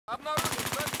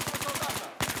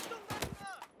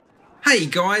Hey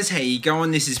guys, how you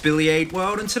going? This is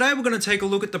BillyEatWorld, and today we're going to take a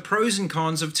look at the pros and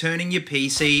cons of turning your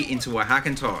PC into a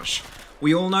Hackintosh.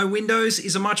 We all know Windows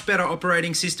is a much better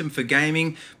operating system for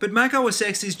gaming, but Mac OS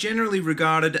X is generally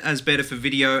regarded as better for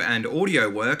video and audio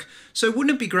work, so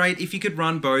wouldn't it be great if you could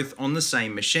run both on the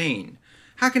same machine?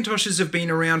 Hackintoshes have been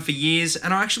around for years,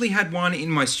 and I actually had one in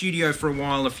my studio for a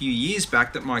while a few years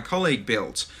back that my colleague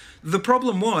built. The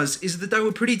problem is that they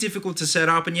were pretty difficult to set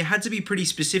up and you had to be pretty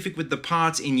specific with the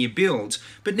parts in your build,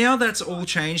 but now that's all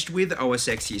changed with OS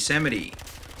X Yosemite.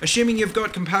 Assuming you've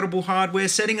got compatible hardware,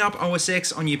 setting up OS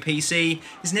X on your PC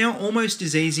is now almost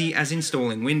as easy as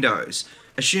installing Windows.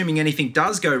 Assuming anything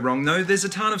does go wrong though, there's a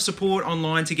ton of support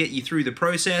online to get you through the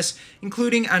process,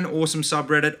 including an awesome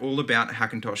subreddit all about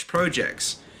Hackintosh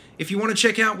projects. If you want to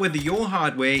check out whether your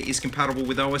hardware is compatible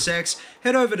with OS X,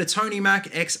 head over to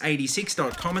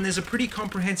TonyMacX86.com and there's a pretty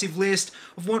comprehensive list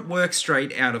of what works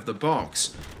straight out of the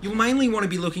box. You'll mainly want to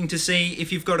be looking to see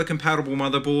if you've got a compatible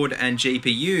motherboard and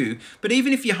GPU, but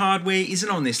even if your hardware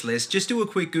isn't on this list, just do a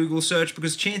quick Google search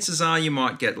because chances are you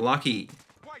might get lucky.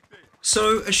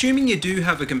 So, assuming you do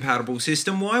have a compatible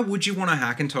system, why would you want to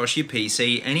Hackintosh your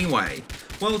PC anyway?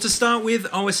 Well, to start with,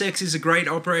 OS X is a great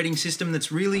operating system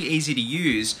that's really easy to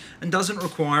use and doesn't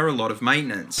require a lot of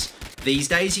maintenance. These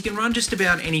days you can run just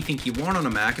about anything you want on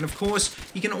a Mac, and of course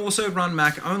you can also run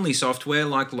Mac-only software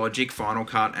like Logic, Final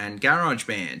Cut and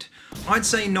GarageBand. I'd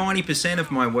say 90% of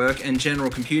my work and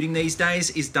general computing these days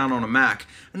is done on a Mac,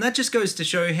 and that just goes to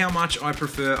show how much I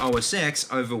prefer OS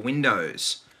X over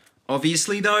Windows.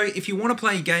 Obviously though, if you want to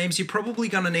play games, you're probably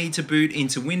going to need to boot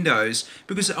into Windows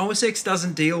because OS X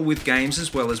doesn't deal with games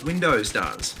as well as Windows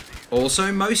does.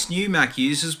 Also, most new Mac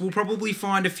users will probably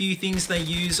find a few things they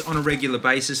use on a regular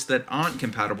basis that aren't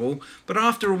compatible, but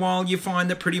after a while you find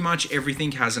that pretty much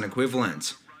everything has an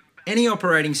equivalent. Any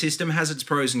operating system has its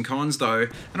pros and cons though,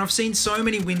 and I've seen so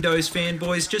many Windows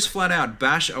fanboys just flat out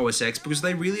bash OS X because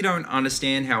they really don't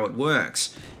understand how it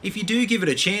works. If you do give it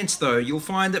a chance though, you'll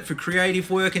find that for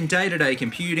creative work and day-to-day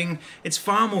computing, it's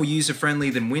far more user-friendly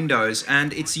than Windows,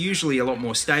 and it's usually a lot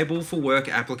more stable for work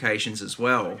applications as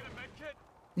well.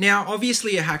 Now,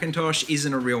 obviously a Hackintosh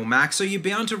isn't a real Mac, so you're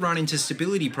bound to run into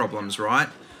stability problems, right?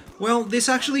 Well, this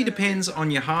actually depends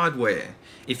on your hardware.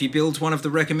 If you build one of the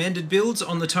recommended builds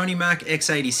on the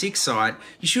TonyMacX86 site,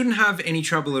 you shouldn't have any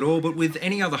trouble at all, but with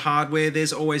any other hardware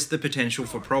there's always the potential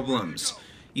for problems.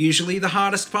 Usually the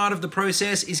hardest part of the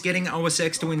process is getting OS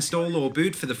X to install or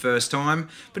boot for the first time,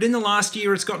 but in the last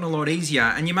year it's gotten a lot easier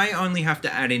and you may only have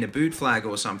to add in a boot flag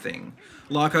or something.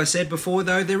 Like I said before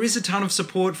though, there is a ton of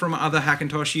support from other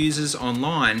Hackintosh users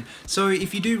online, so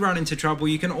if you do run into trouble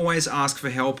you can always ask for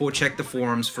help or check the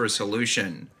forums for a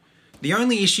solution. The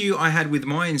only issue I had with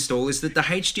my install is that the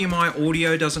HDMI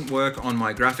audio doesn't work on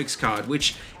my graphics card,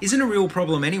 which isn't a real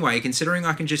problem anyway considering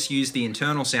I can just use the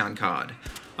internal sound card.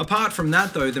 Apart from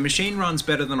that though, the machine runs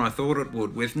better than I thought it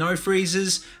would, with no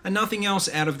freezes and nothing else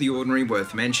out of the ordinary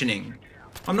worth mentioning.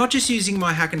 I'm not just using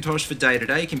my Hackintosh for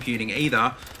day-to-day computing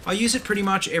either, I use it pretty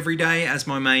much every day as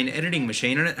my main editing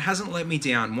machine and it hasn't let me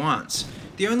down once.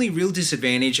 The only real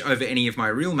disadvantage over any of my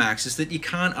real Macs is that you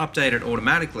can't update it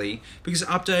automatically because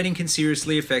updating can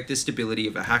seriously affect the stability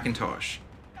of a Hackintosh.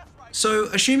 So,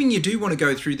 assuming you do want to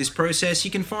go through this process,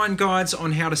 you can find guides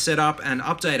on how to set up and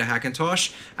update a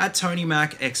Hackintosh at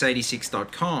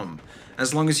TonyMacX86.com.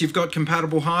 As long as you've got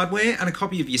compatible hardware and a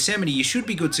copy of Yosemite, you should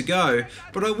be good to go,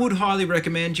 but I would highly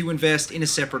recommend you invest in a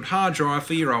separate hard drive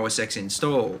for your OS X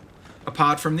install.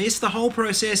 Apart from this, the whole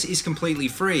process is completely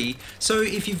free, so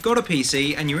if you've got a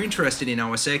PC and you're interested in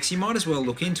OS X, you might as well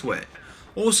look into it.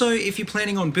 Also, if you're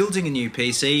planning on building a new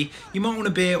PC, you might want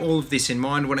to bear all of this in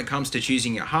mind when it comes to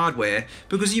choosing your hardware,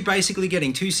 because you're basically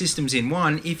getting two systems in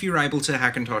one if you're able to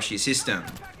Hackintosh your system.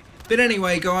 But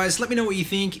anyway guys, let me know what you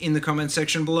think in the comment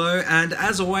section below, and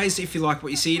as always, if you like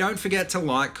what you see, don't forget to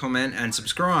like, comment and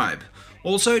subscribe.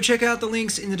 Also, check out the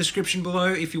links in the description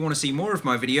below if you want to see more of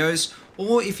my videos,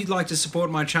 or if you'd like to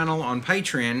support my channel on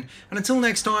Patreon, and until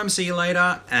next time, see you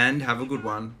later, and have a good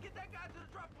one.